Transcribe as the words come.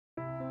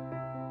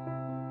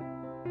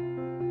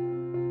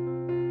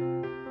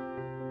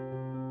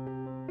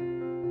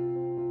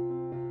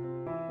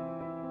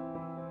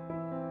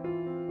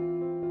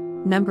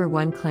Number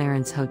 1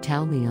 Clarence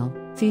Hotel Lille.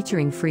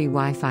 Featuring free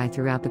Wi-Fi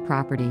throughout the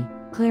property,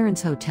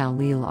 Clarence Hotel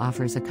Lille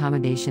offers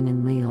accommodation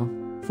in Lille,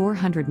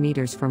 400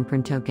 meters from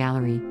Printemps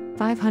Gallery,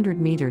 500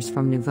 meters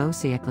from Nouveau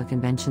Siècle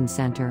Convention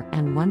Center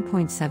and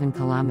 1.7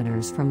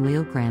 kilometers from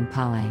Lille Grand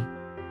Palais.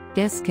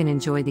 Guests can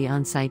enjoy the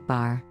on-site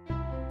bar.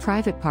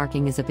 Private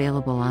parking is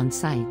available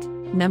on-site.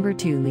 Number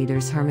 2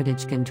 Leaders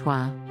Hermitage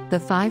Gantois. The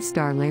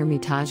 5-star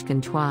L'Hermitage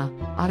Gantois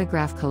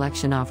Autograph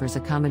Collection offers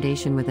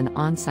accommodation with an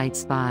on-site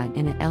spa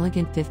in an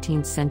elegant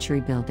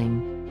 15th-century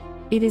building.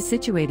 It is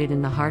situated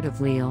in the heart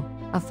of Lille,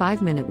 a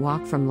 5-minute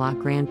walk from La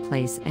Grande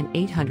Place and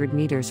 800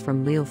 meters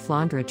from Lille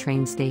Flandre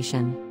train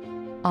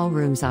station. All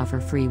rooms offer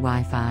free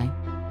Wi-Fi.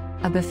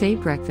 A buffet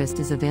breakfast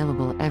is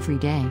available every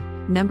day.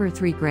 Number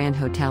 3 Grand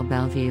Hotel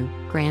Bellevue,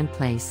 Grand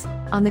Place.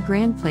 On the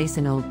Grand Place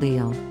in Old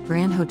Lille,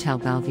 Grand Hotel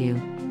Bellevue,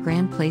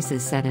 Grand Place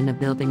is set in a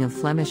building of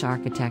Flemish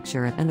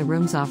architecture and the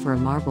rooms offer a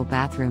marble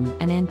bathroom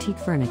and antique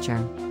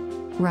furniture.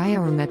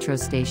 Rieur metro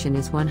station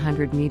is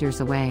 100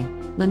 meters away.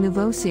 Le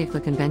Nouveau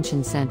Siècle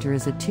Convention Center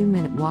is a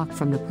 2-minute walk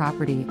from the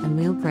property and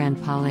Lille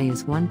Grand Palais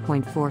is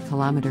 1.4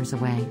 kilometers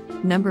away.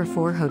 Number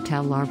 4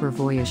 Hotel L'Arbre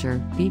Voyageur,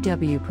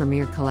 BW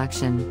Premier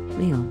Collection,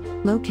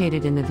 Lille.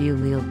 Located in the Vieux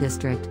Lille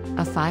district,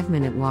 a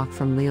 5-minute walk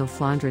from Lille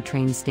Flandre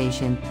train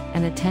station,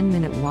 and a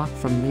 10-minute walk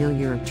from Lille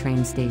Europe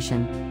train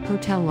station,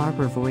 Hotel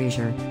L'Arbre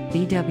Voyageur,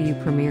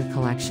 BW Premier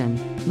Collection,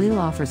 Lille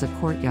offers a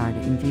courtyard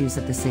and views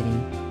of the city.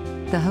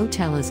 The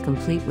hotel is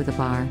complete with a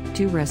bar,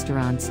 2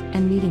 restaurants,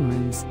 and meeting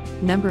rooms.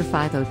 Number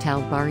 5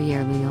 Hotel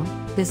Barrière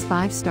Lille. This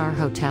 5-star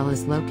hotel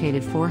is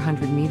located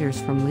 400 meters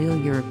from Lille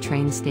Europe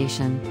train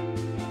station.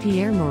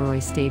 Pierre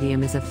Mauroy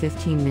Stadium is a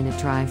 15-minute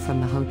drive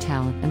from the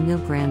hotel and Lille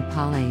Grand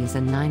Palais is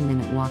a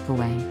 9-minute walk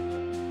away.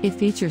 It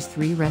features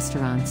 3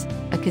 restaurants,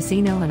 a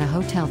casino and a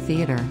hotel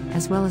theater,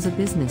 as well as a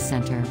business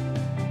center.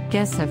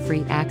 Guests have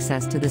free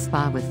access to the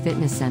spa with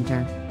fitness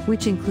center,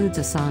 which includes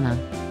a sauna.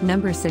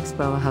 Number 6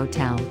 Boa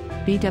Hotel,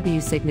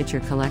 BW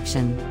Signature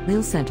Collection,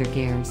 Lille Center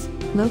Gare.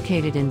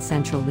 Located in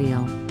central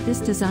Lille, this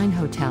design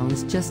hotel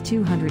is just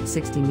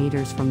 260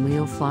 meters from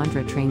Lille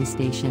Flandre train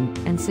station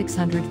and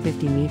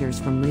 650 meters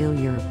from Lille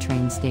Europe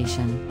train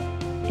station.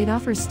 It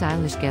offers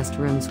stylish guest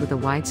rooms with a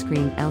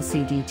widescreen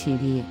LCD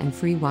TV and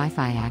free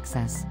Wi-Fi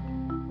access.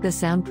 The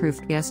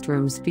soundproofed guest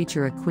rooms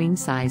feature a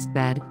queen-sized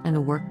bed and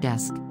a work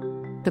desk.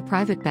 The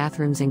private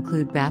bathrooms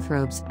include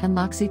bathrobes and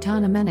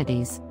L'Occitane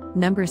amenities.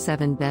 Number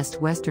 7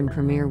 Best Western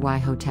Premier Y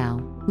Hotel.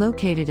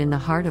 Located in the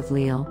heart of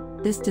Lille,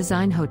 this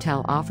design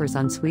hotel offers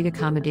en-suite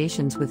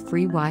accommodations with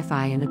free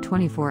Wi-Fi and a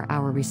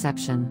 24-hour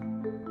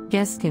reception.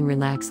 Guests can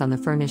relax on the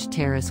furnished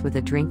terrace with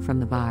a drink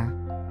from the bar.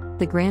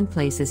 The Grand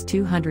Place is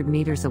 200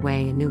 meters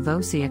away and Nouveau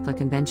Siècle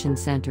Convention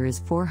Center is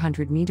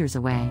 400 meters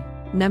away.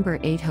 Number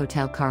 8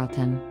 Hotel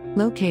Carlton.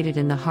 Located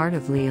in the heart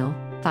of Lille,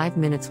 5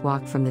 minutes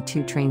walk from the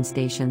 2 train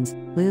stations,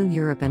 Lille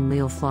Europe and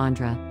Lille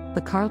Flandre,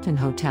 the Carlton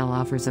Hotel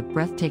offers a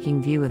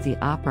breathtaking view of the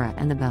Opera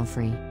and the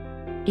Belfry.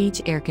 Each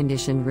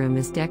air-conditioned room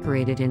is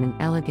decorated in an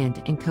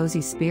elegant and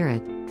cozy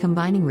spirit,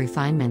 combining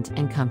refinement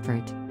and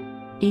comfort.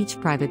 Each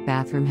private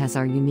bathroom has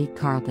our unique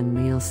Carlton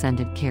Lille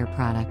scented care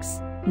products.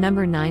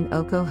 Number 9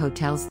 Oko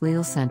Hotels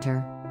Lille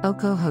Center.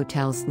 Oko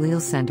Hotels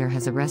Lille Center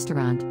has a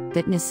restaurant,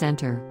 fitness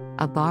center,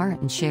 a bar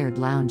and shared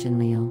lounge in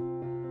Lille.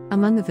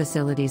 Among the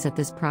facilities at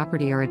this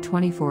property are a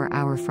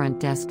 24-hour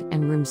front desk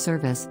and room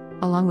service,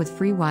 along with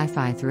free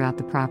Wi-Fi throughout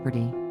the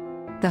property.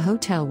 The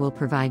hotel will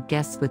provide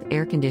guests with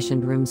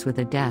air-conditioned rooms with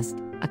a desk,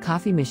 a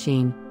coffee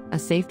machine, a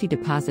safety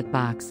deposit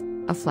box,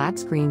 a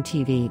flat-screen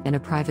TV and a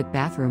private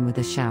bathroom with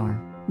a shower.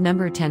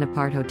 Number 10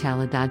 Apart Hotel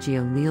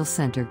Adagio Lille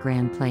Center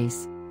Grand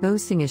Place.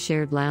 Boasting a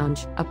shared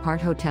lounge, Apart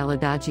Hotel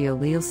Adagio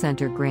Lille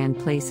Center Grand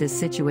Place is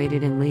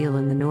situated in Lille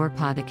in the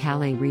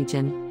Nord-Pas-de-Calais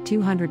region,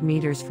 200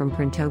 meters from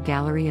Printemps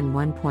Gallery and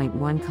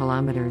 1.1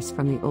 kilometers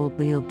from the Old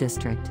Lille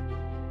district.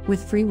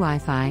 With free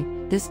Wi-Fi,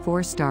 this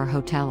 4-star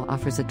hotel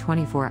offers a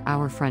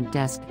 24-hour front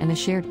desk and a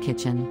shared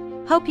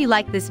kitchen. Hope you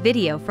like this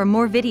video. For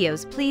more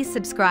videos, please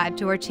subscribe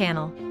to our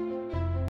channel.